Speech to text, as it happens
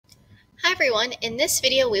Hi everyone, in this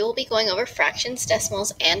video we will be going over fractions,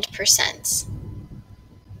 decimals, and percents.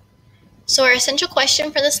 So our essential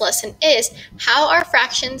question for this lesson is, how are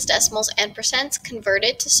fractions, decimals, and percents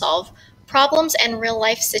converted to solve problems and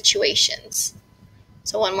real-life situations?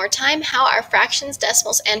 So one more time, how are fractions,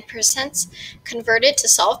 decimals, and percents converted to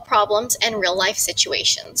solve problems and real-life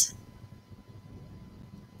situations?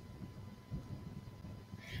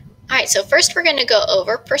 Alright, so first we're going to go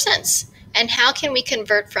over percents. And how can we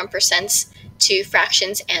convert from percents to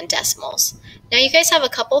fractions and decimals? Now you guys have a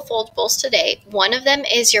couple foldables today. One of them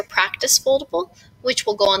is your practice foldable, which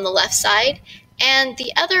will go on the left side. And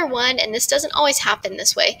the other one, and this doesn't always happen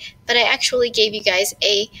this way, but I actually gave you guys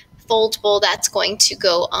a foldable that's going to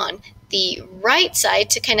go on the right side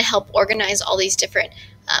to kind of help organize all these different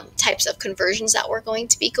types of conversions that we're going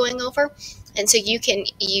to be going over. And so you can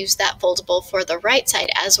use that foldable for the right side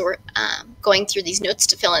as we're going through these notes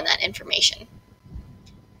to fill in that information.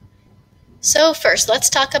 So first, let's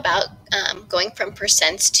talk about going from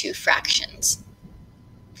percents to fractions.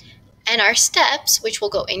 And our steps, which will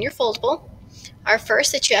go in your foldable, are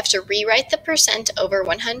first that you have to rewrite the percent over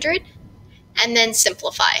 100 and then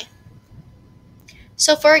simplify.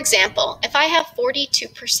 So for example, if I have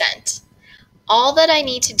 42%, all that I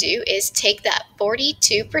need to do is take that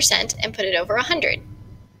 42% and put it over 100.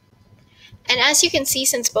 And as you can see,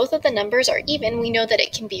 since both of the numbers are even, we know that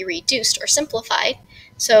it can be reduced or simplified.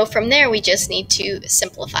 So from there, we just need to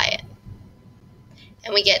simplify it.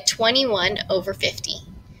 And we get 21 over 50.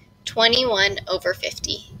 21 over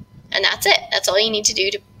 50. And that's it. That's all you need to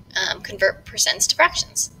do to convert percents to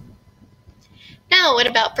fractions. Now, what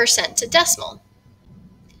about percent to decimal?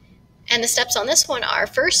 And the steps on this one are,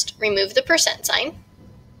 first, remove the percent sign,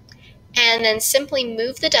 and then simply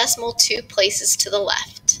move the decimal 2 places to the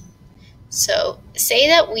left. So say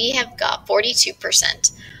that we have got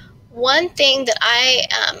 42%. One thing that I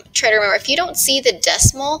try to remember, if you don't see the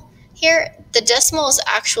decimal here, the decimal is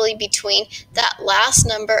actually between that last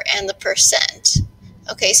number and the percent.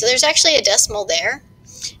 Okay, so there's actually a decimal there,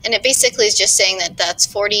 and it basically is just saying that that's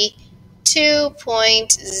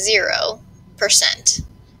 42.0%.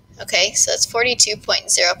 Okay, so it's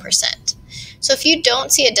 42.0%. So if you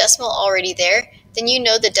don't see a decimal already there, then you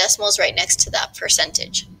know the decimal is right next to that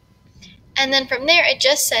percentage. And then from there, it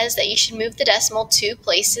just says that you should move the decimal 2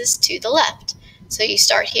 places to the left. So you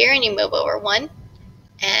start here and you move over 1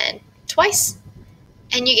 and twice,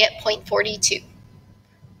 and you get 0.42.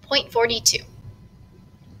 0.42.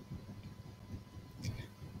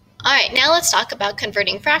 All right, now let's talk about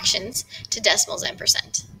converting fractions to decimals and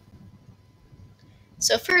percent.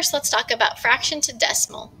 So first, let's talk about fraction to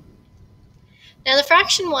decimal. Now the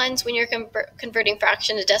fraction ones, when you're converting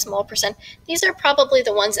fraction to decimal or percent, these are probably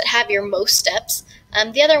the ones that have your most steps.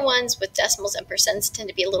 The other ones with decimals and percents tend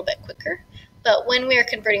to be a little bit quicker. But when we are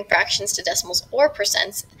converting fractions to decimals or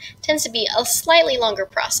percents, it tends to be a slightly longer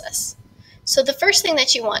process. So the first thing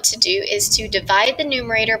that you want to do is to divide the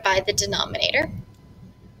numerator by the denominator.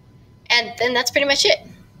 And then that's pretty much it.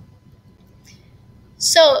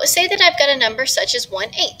 So say that I've got a number such as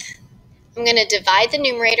 1/8. I'm going to divide the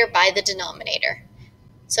numerator by the denominator.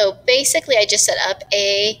 So basically I just set up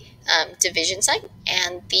a division sign,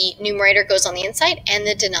 and the numerator goes on the inside and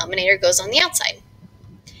the denominator goes on the outside.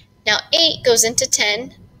 Now 8 goes into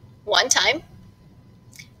 10 one time,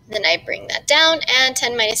 then I bring that down, and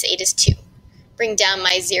 10 minus 8 is 2. Bring down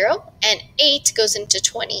my 0, and 8 goes into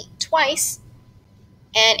 20 twice,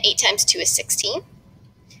 and 8 times 2 is 16.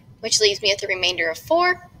 Which leaves me with a remainder of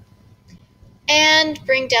 4, and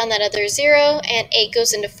bring down that other 0, and 8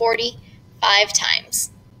 goes into 40 5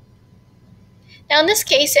 times. Now in this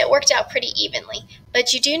case, it worked out pretty evenly,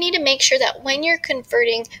 but you do need to make sure that when you're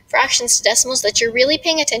converting fractions to decimals that you're really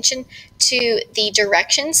paying attention to the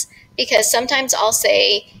directions, because sometimes I'll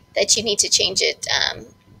say that you need to change it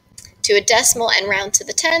to a decimal and round to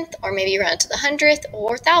the 10th, or maybe round to the 100th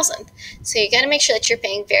or 1000th. So you got to make sure that you're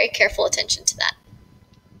paying very careful attention to that.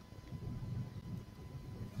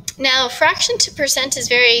 Now, fraction to percent is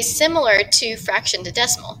very similar to fraction to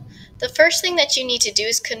decimal. The first thing that you need to do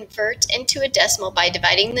is convert into a decimal by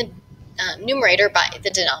dividing the numerator by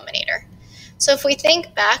the denominator. So if we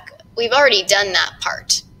think back, we've already done that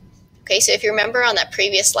part. Okay, so if you remember on that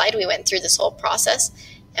previous slide, we went through this whole process,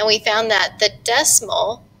 and we found that the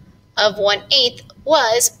decimal of 1/8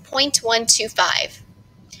 was 0.125.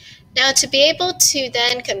 Now, to be able to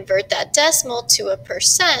then convert that decimal to a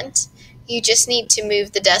percent, you just need to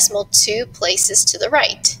move the decimal 2 places to the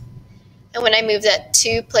right. And when I move that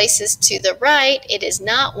 2 places to the right, it is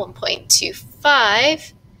not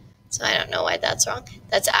 1.25. So I don't know why that's wrong.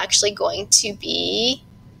 That's actually going to be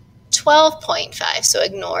 12.5. So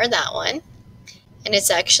ignore that one. and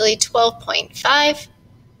it's actually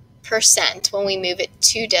 12.5% when we move it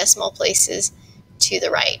 2 decimal places to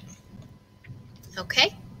the right.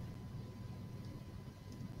 Okay?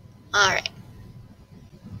 All right.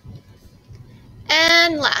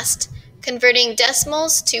 And last, converting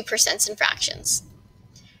decimals to percents and fractions.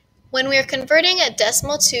 When we are converting a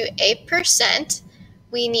decimal to a percent,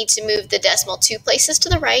 we need to move the decimal 2 places to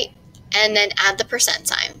the right and then add the percent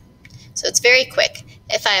sign. So it's very quick.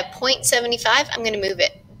 If I have 0.75, I'm going to move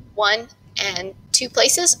it 1 and 2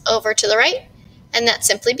 places over to the right, and that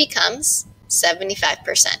simply becomes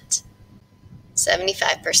 75%.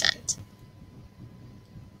 75%.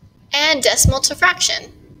 And decimal to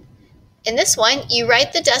fraction. In this one, you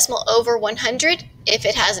write the decimal over 100 if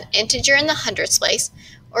it has an integer in the hundredths place,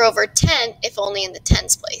 or over 10 if only in the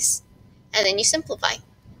tens place. And then you simplify.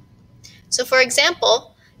 So for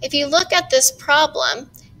example, if you look at this problem,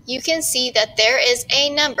 you can see that there is a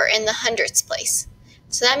number in the hundredths place.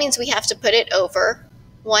 So that means we have to put it over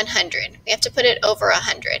 100. We have to put it over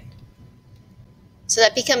 100. So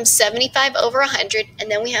that becomes 75 over 100, and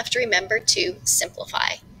then we have to remember to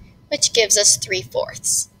simplify, which gives us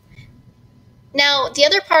 3/4. Now, the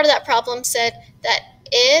other part of that problem said that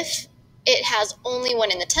if it has only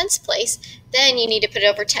 1 in the tens place, then you need to put it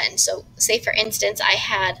over 10. So say, for instance, I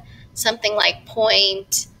had something like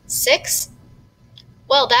 0.6.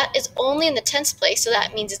 Well, that is only in the tens place, so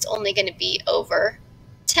that means it's only going to be over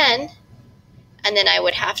 10. And then I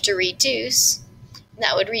would have to reduce, and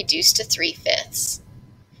that would reduce to 3/5.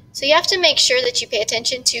 So you have to make sure that you pay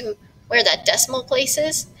attention to where that decimal place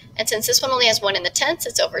is. And since this one only has 1 in the tenths,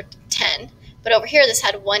 it's over 10. But over here, this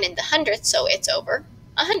had 1 in the hundredths, so it's over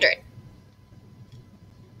 100.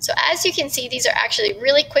 So as you can see, these are actually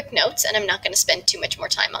really quick notes, and I'm not going to spend too much more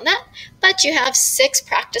time on that. But you have 6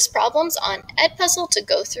 practice problems on Edpuzzle to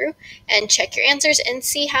go through and check your answers and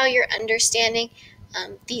see how you're understanding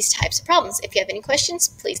these types of problems. If you have any questions,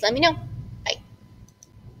 please let me know.